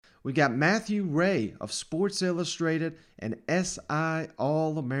We got Matthew Ray of Sports Illustrated and SI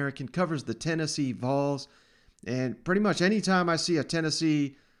All-American, covers the Tennessee Vols. And pretty much anytime I see a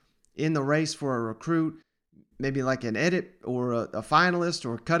Tennessee in the race for a recruit, maybe like an edit or a finalist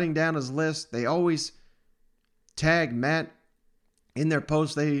or cutting down his list, they always tag Matt in their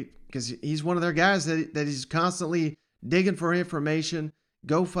post. Because he's one of their guys that he's constantly digging for information.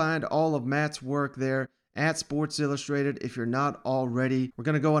 Go find all of Matt's work there at Sports Illustrated if you're not already. We're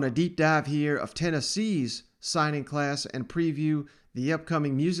going to go on a deep dive here of Tennessee's signing class and preview the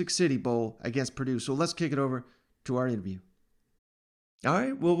upcoming Music City Bowl against Purdue. So let's kick it over to our interview. All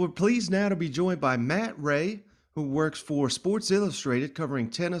right, well, we're pleased now to be joined by Matt Ray, who works for Sports Illustrated covering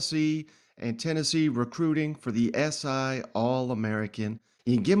Tennessee and Tennessee recruiting for the SI All-American.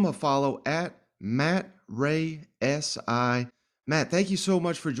 You can give him a follow at Matt Ray SI. Matt, thank you so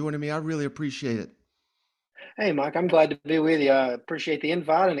much for joining me. I really appreciate it. Hey, Mike, I'm glad to be with you. I appreciate the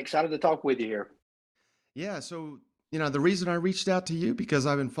invite and excited to talk with you here. Yeah, so, the reason I reached out to you because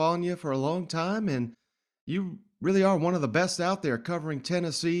I've been following you for a long time, and you really are one of the best out there covering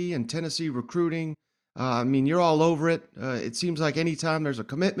Tennessee and Tennessee recruiting. You're all over it. It seems like anytime there's a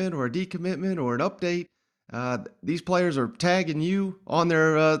commitment or a decommitment or an update, these players are tagging you on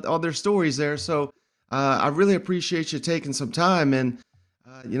their stories there. So I really appreciate you taking some time, and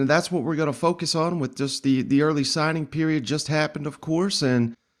that's what we're going to focus on with just the early signing period just happened, of course,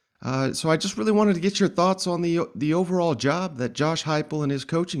 and so I just really wanted to get your thoughts on the overall job that Josh Heupel and his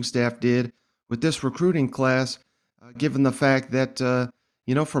coaching staff did with this recruiting class, given the fact that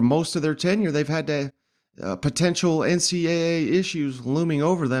for most of their tenure they've had potential NCAA issues looming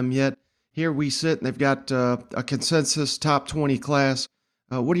over them. Yet here we sit and they've got a consensus top 20 class.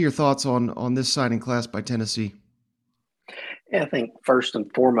 What are your thoughts on this signing class by Tennessee? Yeah, I think first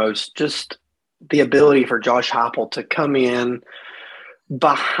and foremost, just the ability for Josh Heupel to come in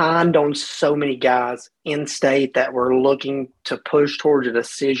behind on so many guys in state that were looking to push towards a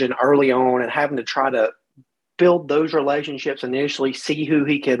decision early on and having to try to build those relationships initially, see who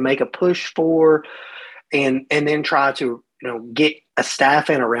he could make a push for, and then try to get a staff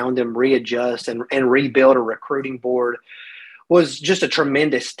in around him, readjust and rebuild a recruiting board was just a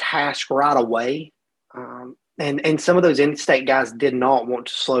tremendous task right away. And some of those in-state guys did not want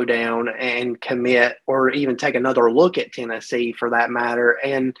to slow down and commit or even take another look at Tennessee for that matter.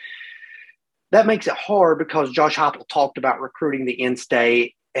 And that makes it hard because Josh Heupel talked about recruiting the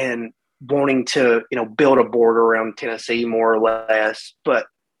in-state and wanting to, build a board around Tennessee more or less. But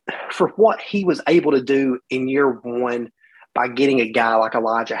for what he was able to do in year one by getting a guy like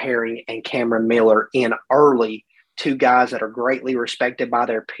Elijah Herring and Cameron Miller in early, two guys that are greatly respected by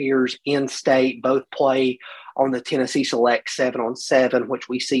their peers in state, both play on the Tennessee Select 7-on-7, which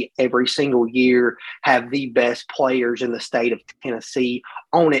we see every single year, have the best players in the state of Tennessee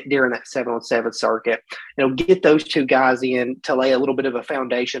on it during that 7-on-7 circuit. Get those two guys in to lay a little bit of a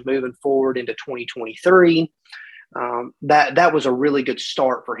foundation moving forward into 2023. That was a really good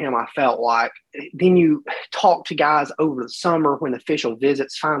start for him, I felt like. Then you talk to guys over the summer when official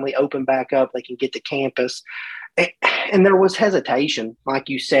visits finally open back up, they can get to campus. And there was hesitation, like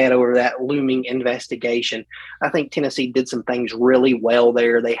you said, over that looming investigation. I think Tennessee did some things really well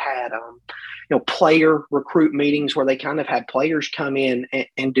there. They had, player recruit meetings where they kind of had players come in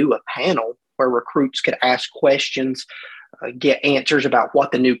and do a panel where recruits could ask questions, get answers about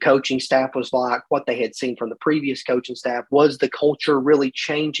what the new coaching staff was like, what they had seen from the previous coaching staff. Was the culture really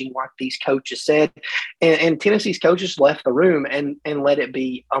changing like these coaches said? And Tennessee's coaches left the room and let it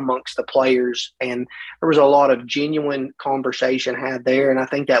be amongst the players. And there was a lot of genuine conversation had there. And I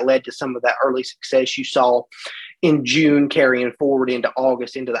think that led to some of that early success you saw in June carrying forward into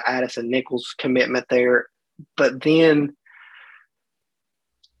August, into the Addison Nichols commitment there. But then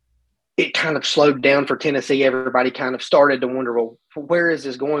it kind of slowed down for Tennessee. Everybody kind of started to wonder, well, where is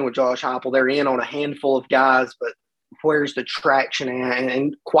this going with Josh Heupel? They're in on a handful of guys, but where's the traction at?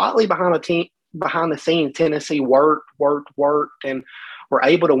 And quietly behind the scenes, Tennessee worked, and were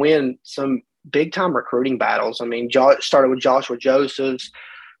able to win some big-time recruiting battles. Started with Joshua Josephs,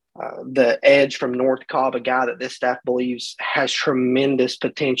 the edge from North Cobb, a guy that this staff believes has tremendous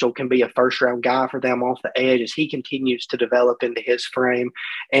potential, can be a first-round guy for them off the edge as he continues to develop into his frame.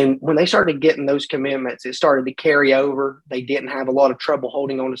 And when they started getting those commitments, it started to carry over. They didn't have a lot of trouble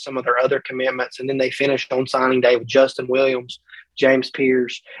holding on to some of their other commitments, and then they finished on signing day with Justin Williams, James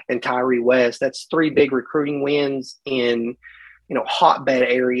Pierce, and Tyree West. That's three big recruiting wins in hotbed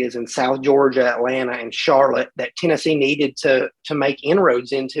areas in South Georgia, Atlanta, and Charlotte that Tennessee needed to make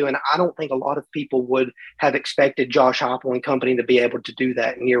inroads into. And I don't think a lot of people would have expected Josh Heupel and company to be able to do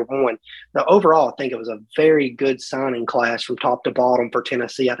that in year one. Now, overall, I think it was a very good signing class from top to bottom for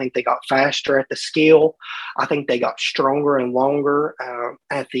Tennessee. I think they got faster at the skill. I think they got stronger and longer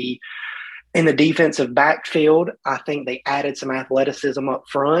in the defensive backfield. I think they added some athleticism up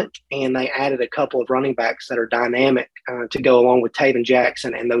front, and they added a couple of running backs that are dynamic to go along with Taven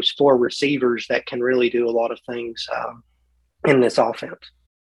Jackson and those four receivers that can really do a lot of things in this offense.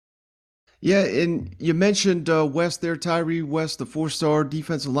 Yeah, and you mentioned West there, Tyree West, the four-star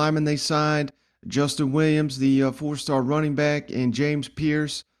defensive lineman they signed, Justin Williams, the four-star running back, and James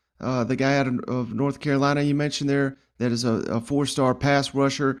Pierce, the guy out of North Carolina you mentioned there, that is a four-star pass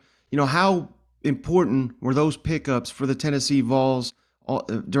rusher. How important were those pickups for the Tennessee Vols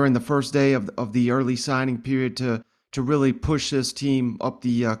during the first day of the early signing period to really push this team up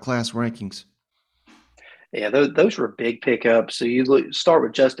the class rankings? Yeah, those were big pickups. So start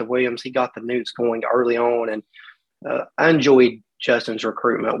with Justin Williams. He got the news going early on, and I enjoyed Justin's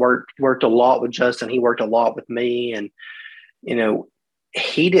recruitment. Worked a lot with Justin. He worked a lot with me, and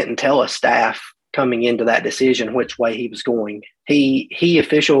he didn't tell us staff coming into that decision which way he was going. He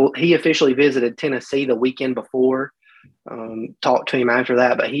officially visited Tennessee the weekend before. Talked to him after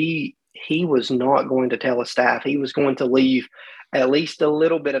that, but he was not going to tell his staff. He was going to leave at least a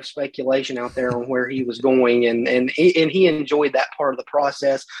little bit of speculation out there on where he was going, and he enjoyed that part of the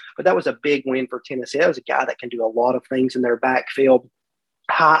process. But that was a big win for Tennessee. That was a guy that can do a lot of things in their backfield.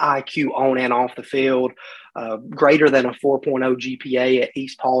 High IQ on and off the field, greater than a 4.0 GPA at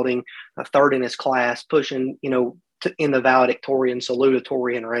East Paulding, third in his class, pushing, in the valedictorian,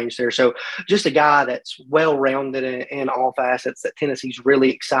 salutatorian range there. So just a guy that's well-rounded in all facets that Tennessee's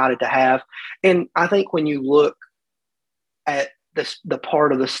really excited to have. And I think when you look at the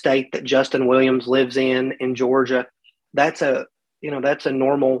part of the state that Justin Williams lives in Georgia, that's a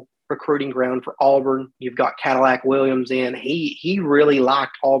normal recruiting ground for Auburn. You've got Cadillac Williams in. He really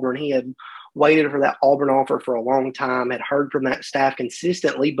liked Auburn. He had waited for that Auburn offer for a long time, had heard from that staff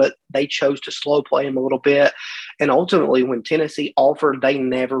consistently, but they chose to slow play him a little bit. And ultimately, when Tennessee offered, they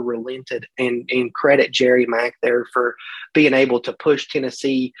never relented. And credit Jerry Mack there for being able to push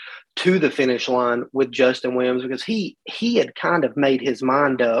Tennessee to the finish line with Justin Williams, because he had kind of made his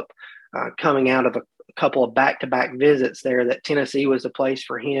mind up coming out of a couple of back-to-back visits there that Tennessee was the place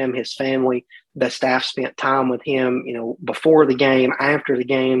for him, his family. The staff spent time with him, before the game, after the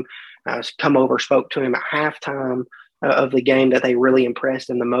game. Come over, spoke to him at halftime of the game that they really impressed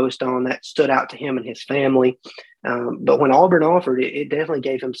him the most on. That stood out to him and his family. But when Auburn offered, it definitely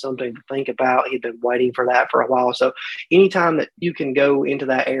gave him something to think about. He'd been waiting for that for a while. So anytime that you can go into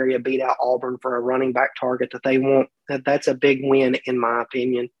that area, beat out Auburn for a running back target that they want, that's a big win in my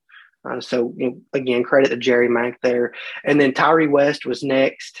opinion. So again, credit to Jerry Mack there, and then Tyree West was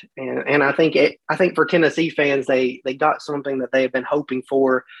next, and I think for Tennessee fans, they got something that they have been hoping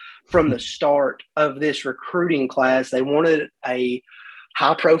for from the start of this recruiting class. They wanted a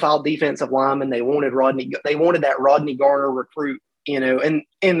high-profile defensive lineman. They wanted that Rodney Garner recruit, and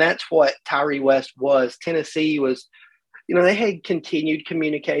that's what Tyree West was. Tennessee was. They had continued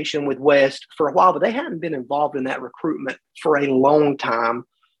communication with West for a while, but they hadn't been involved in that recruitment for a long time.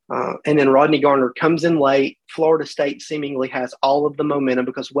 And then Rodney Garner comes in late. Florida State seemingly has all of the momentum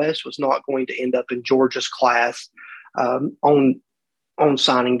because West was not going to end up in Georgia's class on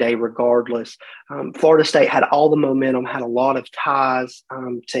signing day regardless. Florida State had all the momentum, had a lot of ties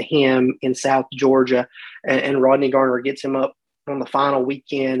to him in South Georgia, and Rodney Garner gets him up on the final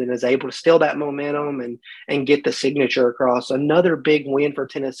weekend and is able to steal that momentum and get the signature across. Another big win for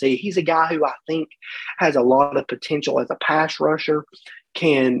Tennessee. He's a guy who I think has a lot of potential as a pass rusher,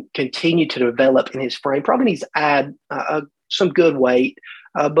 can continue to develop in his frame. Probably needs to add some good weight,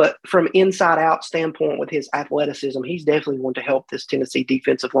 but from inside out standpoint with his athleticism, he's definitely going to help this Tennessee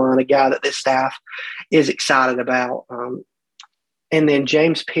defensive line, a guy that this staff is excited about. And then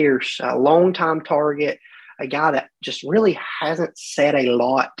James Pierce, a longtime target, a guy that just really hasn't said a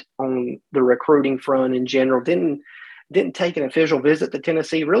lot on the recruiting front in general. Didn't take an official visit to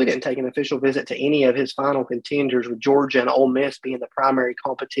Tennessee, really didn't take an official visit to any of his final contenders, with Georgia and Ole Miss being the primary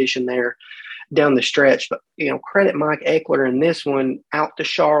competition there down the stretch. But, credit Mike Ekeler in this one, out to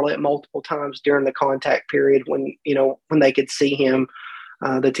Charlotte multiple times during the contact period when they could see him.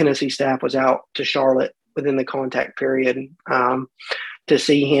 The Tennessee staff was out to Charlotte within the contact period to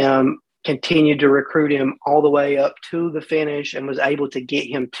see him, continued to recruit him all the way up to the finish, and was able to get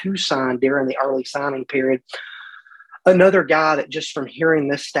him to sign during the early signing period. Another guy that just from hearing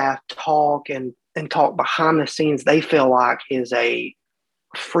this staff talk and and talk behind the scenes, they feel like is a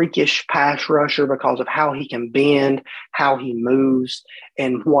freakish pass rusher because of how he can bend, how he moves,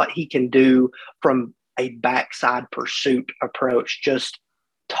 and what he can do from a backside pursuit approach. Just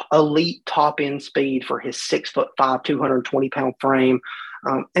elite top end speed for his 6'5", 220-pound frame.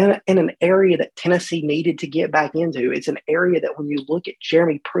 And in an area that Tennessee needed to get back into. It's an area that when you look at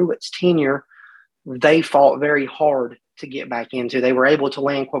Jeremy Pruitt's tenure, they fought very hard to get back into. They were able to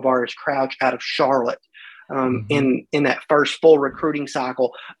land Quavaris Crouch out of Charlotte in that first full recruiting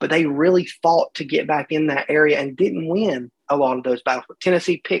cycle, but they really fought to get back in that area and didn't win a lot of those battles. But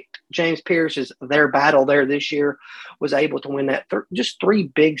Tennessee picked James Pierce as their battle there this year, was able to win that. Just three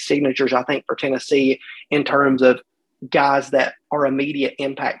big signatures, I think, for Tennessee in terms of guys that are immediate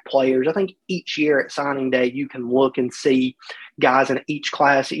impact players. I think each year at signing day, you can look and see guys in each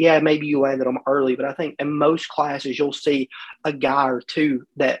class. Yeah, maybe you landed them early, but I think in most classes, you'll see a guy or two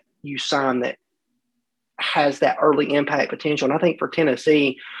that you sign that has that early impact potential. And I think for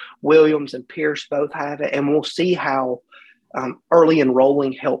Tennessee, Williams and Pierce both have it. And we'll see how early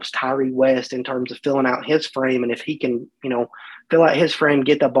enrolling helps Tyree West in terms of filling out his frame. And if he can, fill out his frame,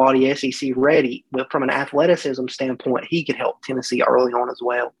 get the body SEC ready, but from an athleticism standpoint, he could help Tennessee early on as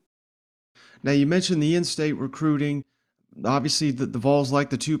well. Now, you mentioned the in-state recruiting. Obviously, the Vols like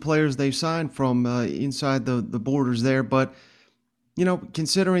the two players they've signed from inside the borders there, but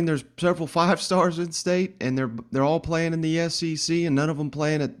considering there's several 5-stars in state and they're all playing in the SEC and none of them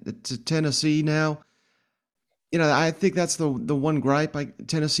playing at Tennessee now, I think that's the one gripe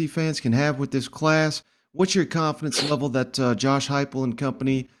Tennessee fans can have with this class. What's your confidence level that Josh Heupel and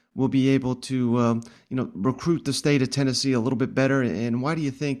company will be able to recruit the state of Tennessee a little bit better? And why do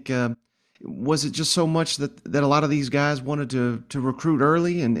you think was it just so much that a lot of these guys wanted to recruit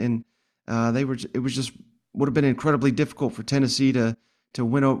early and it was just would have been incredibly difficult for Tennessee to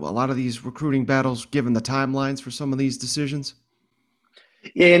win a lot of these recruiting battles given the timelines for some of these decisions?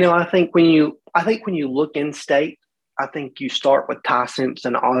 Yeah, I think when you look in state, I think you start with Ty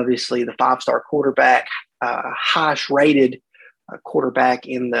Simpson, obviously the 5-star quarterback, highest rated quarterback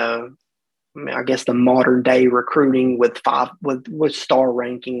in the modern day recruiting with star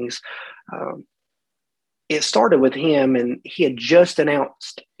rankings. It started with him, and he had just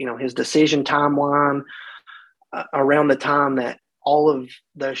announced, his decision timeline around the time that all of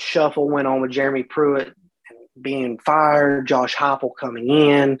the shuffle went on with Jeremy Pruitt being fired, Josh Heupel coming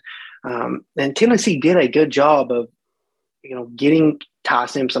in. And Tennessee did a good job of, getting Ty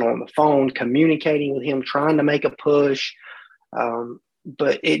Simpson on the phone, communicating with him, trying to make a push.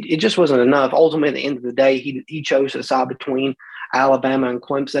 But it just wasn't enough. Ultimately, at the end of the day, he chose to side between Alabama and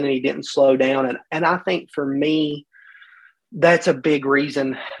Clemson, and he didn't slow down. And I think for me, that's a big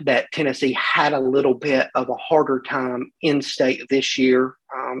reason that Tennessee had a little bit of a harder time in state this year.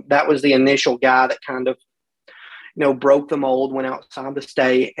 That was the initial guy that kind of, broke the mold, went outside the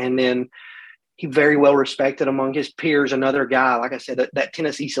state, and then he very well respected among his peers. Another guy, like I said, that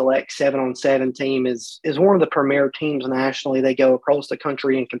Tennessee Select 7-on-7 team is one of the premier teams nationally. They go across the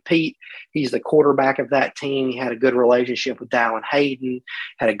country and compete. He's the quarterback of that team. He had a good relationship with Dallin Hayden,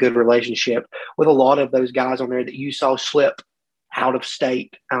 had a good relationship with a lot of those guys on there that you saw slip out of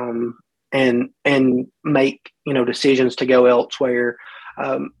state and make, decisions to go elsewhere.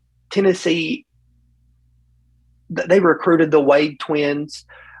 Tennessee, they recruited the Wade twins,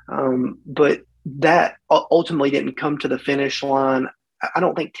 but that ultimately didn't come to the finish line. I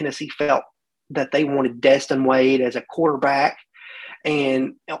don't think Tennessee felt that they wanted Destin Wade as a quarterback.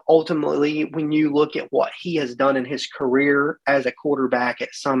 And ultimately, when you look at what he has done in his career as a quarterback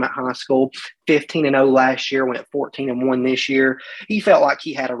at Summit High School, 15-0 last year, went 14-1 this year, he felt like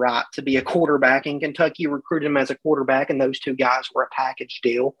he had a right to be a quarterback, and Kentucky recruited him as a quarterback, and those two guys were a package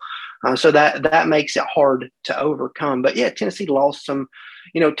deal. So that makes it hard to overcome. But yeah, Tennessee lost some,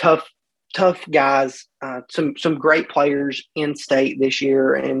 tough guys, some great players in state this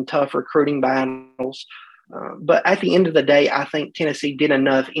year, and tough recruiting battles. But at the end of the day, I think Tennessee did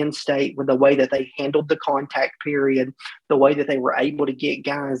enough in state with the way that they handled the contact period, the way that they were able to get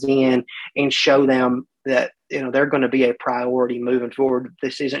guys in and show them that, they're going to be a priority moving forward.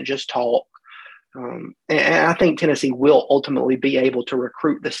 This isn't just talk. And I think Tennessee will ultimately be able to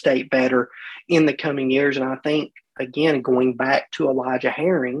recruit the state better in the coming years. And I think, again, going back to Elijah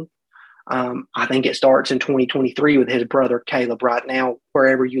Herring, I think it starts in 2023 with his brother Caleb. Right now,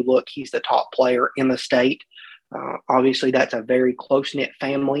 wherever you look, he's the top player in the state. Obviously, that's a very close-knit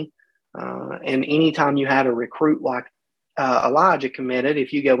family. And anytime you have a recruit like Elijah committed,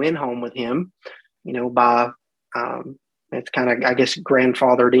 if you go in home with him, it's kind of, I guess,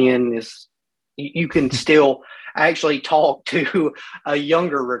 grandfathered in, is you can still actually talk to a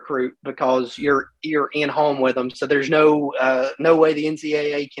younger recruit because you're in home with them. So there's no way the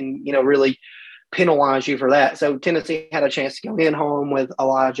NCAA can really penalize you for that. So Tennessee had a chance to go in home with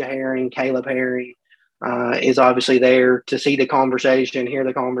Elijah Herring, Caleb Herring. Is obviously there to see the conversation, hear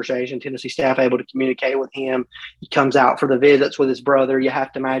the conversation. Tennessee staff able to communicate with him. He comes out for the visits with his brother. You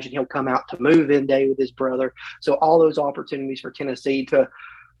have to imagine he'll come out to move-in day with his brother. So all those opportunities for Tennessee to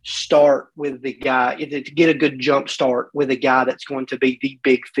start with the guy, to get a good jump start with a guy that's going to be the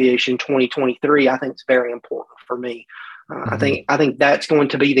big fish in 2023, I think is very important for me. I think that's going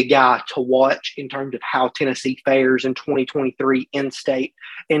to be the guy to watch in terms of how Tennessee fares in 2023 in state.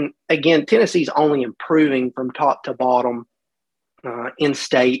 And again, Tennessee's only improving from top to bottom in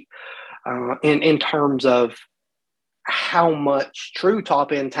state in terms of how much true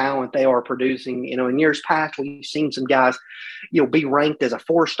top end talent they are producing. In years past, we've seen some guys, be ranked as a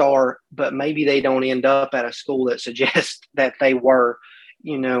 4-star, but maybe they don't end up at a school that suggests that they were.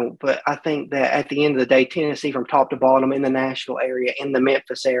 But I think that at the end of the day, Tennessee from top to bottom in the Nashville area, in the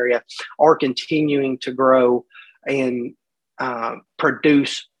Memphis area, are continuing to grow and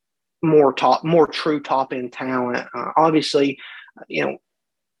produce more true top end talent. Obviously,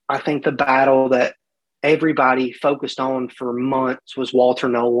 I think the battle that everybody focused on for months was Walter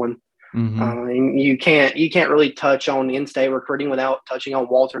Nolan. And you can't really touch on in-state recruiting without touching on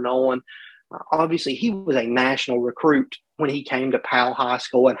Walter Nolan. Obviously, he was a national recruit when he came to Powell High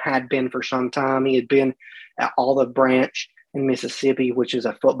School and had been for some time. He had been at Olive Branch in Mississippi, which is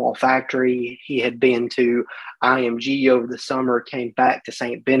a football factory. He had been to IMG over the summer, came back to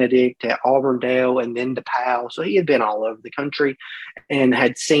St. Benedict, at Auburndale, and then to Powell. So he had been all over the country and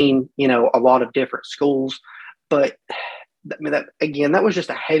had seen, a lot of different schools. But that was just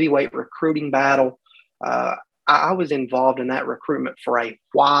a heavyweight recruiting battle. I was involved in that recruitment for a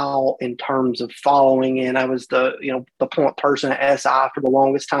while in terms of following, and I was the point person at SI for the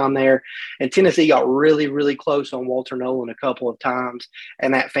longest time there. And Tennessee got really, really close on Walter Nolan a couple of times,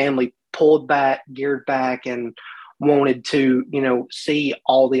 and that family pulled back, geared back, and wanted to, see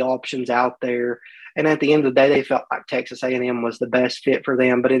all the options out there. And at the end of the day, they felt like Texas A&M was the best fit for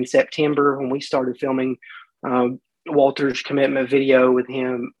them. But in September, when we started filming Walter's commitment video with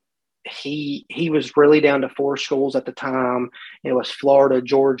him, he was really down to 4 schools at the time. It was Florida,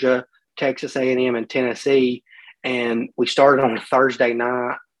 Georgia, Texas A&M, and Tennessee. And we started on a Thursday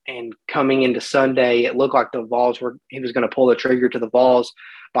night, and coming into Sunday, it looked like he was going to pull the trigger to the Vols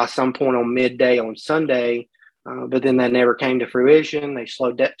by some point on midday on Sunday. But then that never came to fruition. They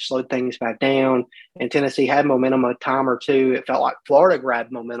slowed things back down, and Tennessee had momentum a time or two. It felt like Florida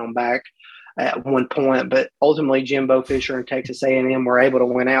grabbed momentum back at one point, but ultimately Jimbo Fisher and Texas A&M were able to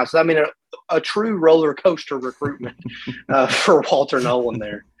win out. So, a true roller coaster recruitment for Walter Nolan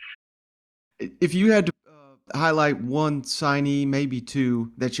there. If you had to highlight one signee, maybe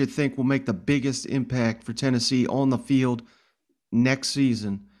two, that you think will make the biggest impact for Tennessee on the field next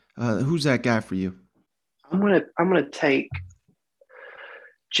season, who's that guy for you? I'm gonna take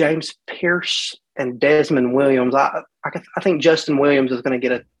James Pierce and Desmond Williams. I think Justin Williams is going to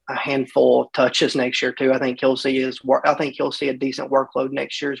get a handful of touches next year too. I think he'll see a decent workload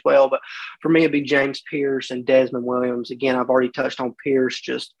next year as well. But for me, it'd be James Pierce and Desmond Williams. Again, I've already touched on Pierce,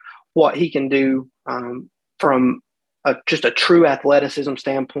 just what he can do from just a true athleticism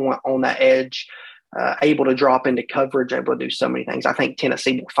standpoint on that edge, able to drop into coverage, able to do so many things. I think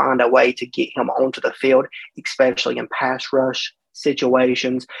Tennessee will find a way to get him onto the field, especially in pass rush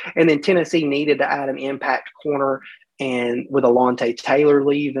situations. And then Tennessee needed to add an impact corner, and with Alontae Taylor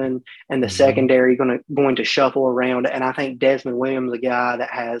leaving and the secondary going to shuffle around. And I think Desmond Williams, a guy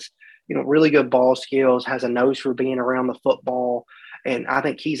that has, really good ball skills, has a nose for being around the football. And I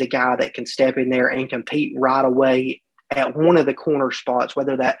think he's a guy that can step in there and compete right away at one of the corner spots,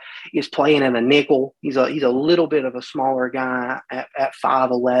 whether that is playing in a nickel. He's a little bit of a smaller guy at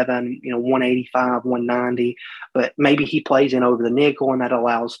 5'11", 185, 190, but maybe he plays in over the nickel, and that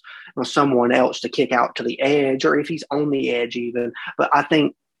allows someone else to kick out to the edge, or if he's on the edge even. But I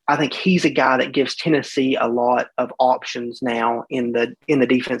think he's a guy that gives Tennessee a lot of options now in the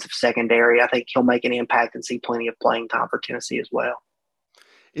defensive secondary. I think he'll make an impact and see plenty of playing time for Tennessee as well.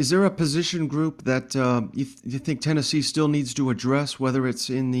 Is there a position group that you think Tennessee still needs to address, whether it's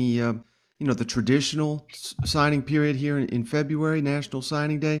in the the traditional signing period here in February, National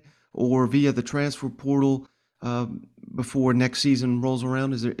Signing Day, or via the transfer portal before next season rolls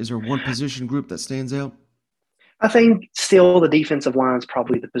around? Is there one position group that stands out? I think still the defensive line is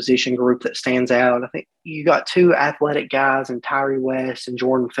probably the position group that stands out. I think you got 2 athletic guys in Tyree West and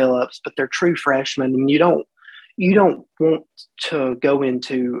Jordan Phillips, but they're true freshmen, and you don't want to go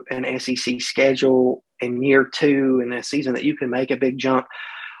into an SEC schedule in year two in a season that you can make a big jump,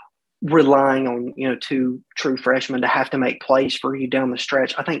 relying on, two true freshmen to have to make plays for you down the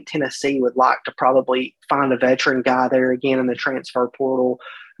stretch. I think Tennessee would like to probably find a veteran guy there again in the transfer portal.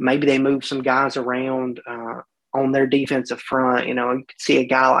 Maybe they move some guys around on their defensive front. You could see a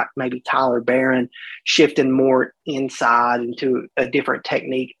guy like maybe Tyler Barron shifting more inside into a different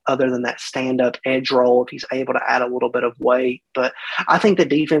technique other than that stand-up edge roll if he's able to add a little bit of weight. But I think the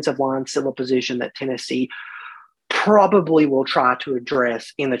defensive line is still a position that Tennessee probably will try to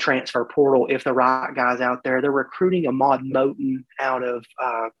address in the transfer portal if the right guy's out there. They're recruiting Ahmad Moten out of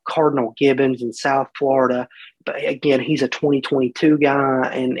Cardinal Gibbons in South Florida. But again, he's a 2022 guy,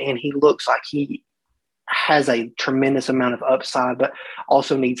 and he looks like he has a tremendous amount of upside, but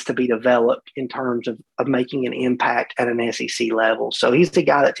also needs to be developed in terms of making an impact at an SEC level. So he's the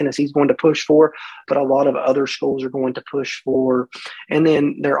guy that Tennessee's going to push for, but a lot of other schools are going to push for. And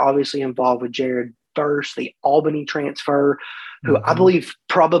then they're obviously involved with Jared Verse, the Albany transfer, who I believe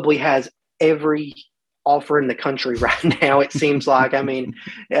probably has every offer in the country right now, it seems like. I mean,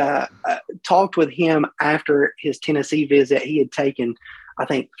 talked with him after his Tennessee visit. He had taken, I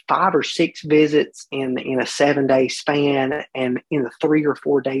think, 5 or 6 visits in a 7-day span, and in the 3 or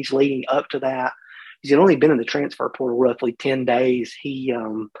 4 days leading up to that, he's only been in the transfer portal roughly 10 days. He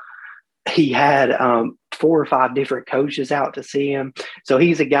had 4 or 5 different coaches out to see him. So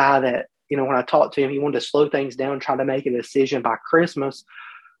he's a guy that, when I talked to him, he wanted to slow things down, try to make a decision by Christmas.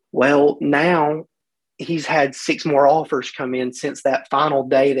 Well, now he's had 6 more offers come in since that final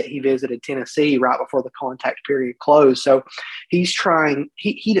day that he visited Tennessee right before the contact period closed. So he's trying.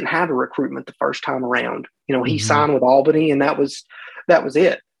 He didn't have a recruitment the first time around. He signed with Albany, and that was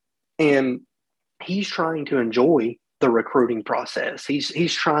it. And he's trying to enjoy the recruiting process.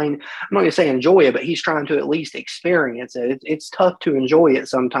 He's trying. I'm not going to say enjoy it, but he's trying to at least experience it. It's tough to enjoy it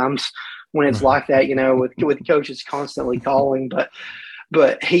sometimes when it's like that, with coaches constantly calling, but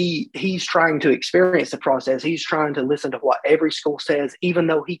he's trying to experience the process. He's trying to listen to what every school says, even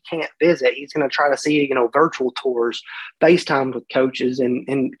though he can't visit. He's going to try to see, virtual tours, FaceTime with coaches,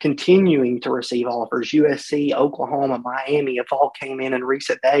 and continuing to receive offers. USC, Oklahoma, Miami have all came in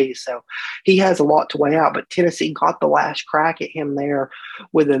recent days. So he has a lot to weigh out, but Tennessee got the last crack at him there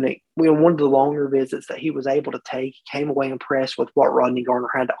with one of the longer visits that he was able to take. He came away impressed with what Rodney Garner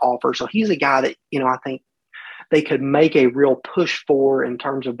had to offer. So he's a guy that, I think they could make a real push for in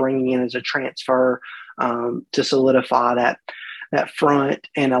terms of bringing in as a transfer to solidify that front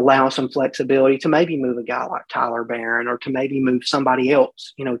and allow some flexibility to maybe move a guy like Tyler Barron, or to maybe move somebody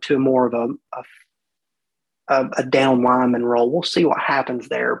else, to more of a down lineman role. We'll see what happens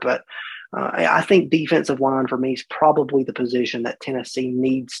there. But I think defensive line for me is probably the position that Tennessee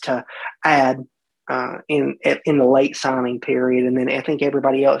needs to add in the late signing period. And then I think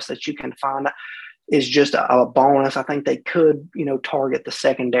everybody else that you can find is just a bonus. I think they could, target the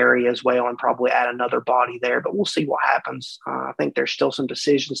secondary as well and probably add another body there, but we'll see what happens. I think there's still some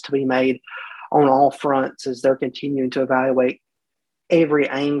decisions to be made on all fronts as they're continuing to evaluate every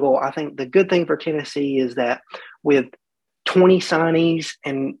angle. I think the good thing for Tennessee is that with 20 signees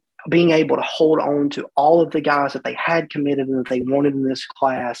and being able to hold on to all of the guys that they had committed and that they wanted in this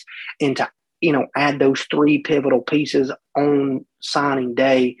class, and to, add those 3 pivotal pieces on signing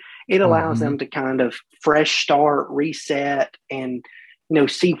day, it allows them to kind of fresh start, reset, and,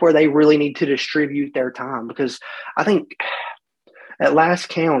 see where they really need to distribute their time. Because I think at last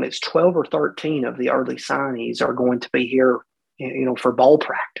count, it's 12 or 13 of the early signees are going to be here, for bowl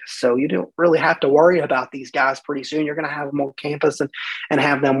practice. So you don't really have to worry about these guys pretty soon. You're going to have them on campus and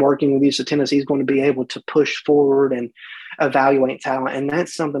have them working with you. So Tennessee is going to be able to push forward and evaluate talent. And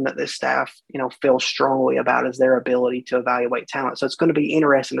that's something that this staff, feels strongly about, is their ability to evaluate talent. So it's going to be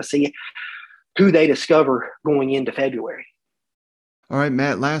interesting to see who they discover going into February. All right,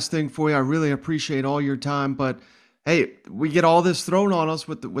 Matt, last thing for you. I really appreciate all your time, but hey, we get all this thrown on us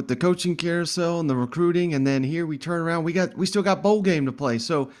with the coaching carousel and the recruiting, and then here we turn around. We still got bowl game to play.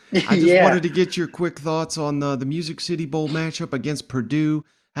 So I just wanted to get your quick thoughts on the Music City Bowl matchup against Purdue.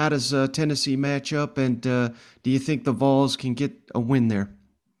 How does Tennessee match up, and do you think the Vols can get a win there?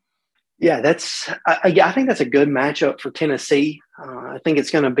 Yeah, I think that's a good matchup for Tennessee. I think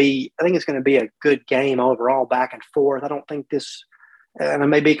it's going to be a good game overall, back and forth. I don't think this, and I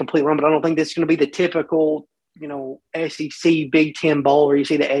may be completely wrong, but I don't think this is going to be the typical, SEC Big Ten Bowl where you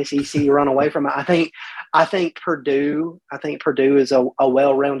see the SEC run away from it. I think Purdue is a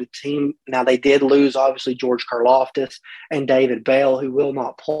well-rounded team. Now, they did lose, obviously, George Karlaftis and David Bell, who will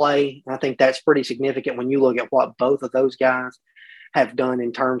not play. I think that's pretty significant when you look at what both of those guys have done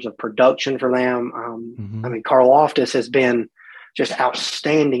in terms of production for them. I mean, Karlaftis has been just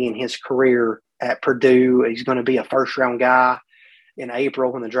outstanding in his career at Purdue. He's going to be a first-round guy in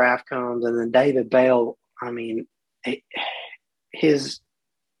April when the draft comes. And then David Bell, I mean,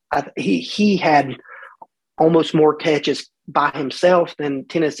 he had almost more catches by himself than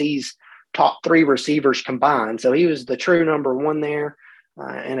Tennessee's top 3 receivers combined. So he was the true number 1 there,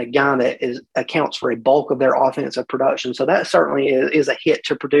 and a guy that accounts for a bulk of their offensive production. So that certainly is a hit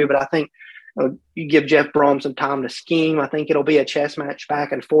to Purdue. But I think you give Jeff Brom some time to scheme. I think it'll be a chess match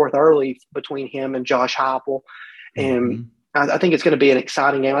back and forth early between him and Josh Heupel. And I think it's going to be an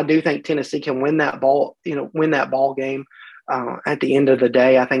exciting game. I do think Tennessee can win that ball game. At the end of the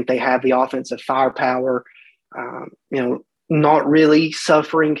day, I think they have the offensive firepower. Not really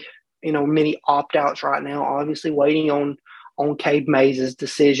suffering, many opt-outs right now. Obviously, waiting on Cade Mays'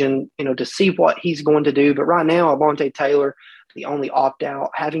 decision, to see what he's going to do. But right now, Avonte Taylor, the only opt-out,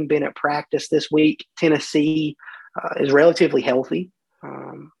 having been at practice this week. Tennessee is relatively healthy,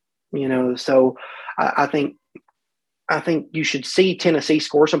 So I think you should see Tennessee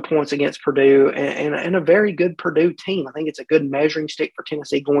score some points against Purdue and a very good Purdue team. I think it's a good measuring stick for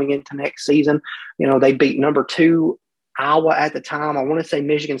Tennessee going into next season. They beat number 2 Iowa at the time. I want to say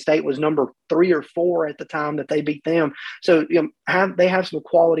Michigan State was number 3 or 4 at the time that they beat them. So they have some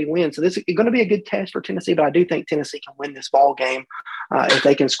quality wins. So this is going to be a good test for Tennessee, but I do think Tennessee can win this ball game if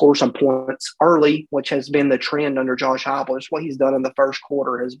they can score some points early, which has been the trend under Josh Heupel. Just what he's done in the first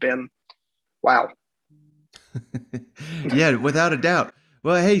quarter has been wow. Yeah, without a doubt.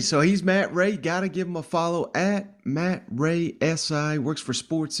 Well, hey, so he's Matt Ray. Got to give him a follow at Matt Ray SI. Works for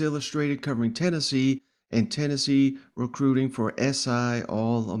Sports Illustrated, covering Tennessee and Tennessee recruiting for SI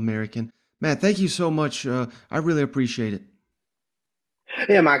All-American. Matt, thank you so much. I really appreciate it.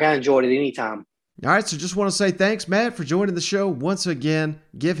 Yeah, Mike, I enjoyed it anytime. All right, so just want to say thanks, Matt, for joining the show once again.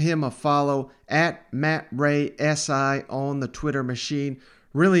 Give him a follow at Matt Ray SI on the Twitter machine.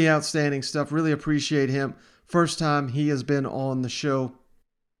 Really outstanding stuff. Really appreciate him. First time he has been on the show.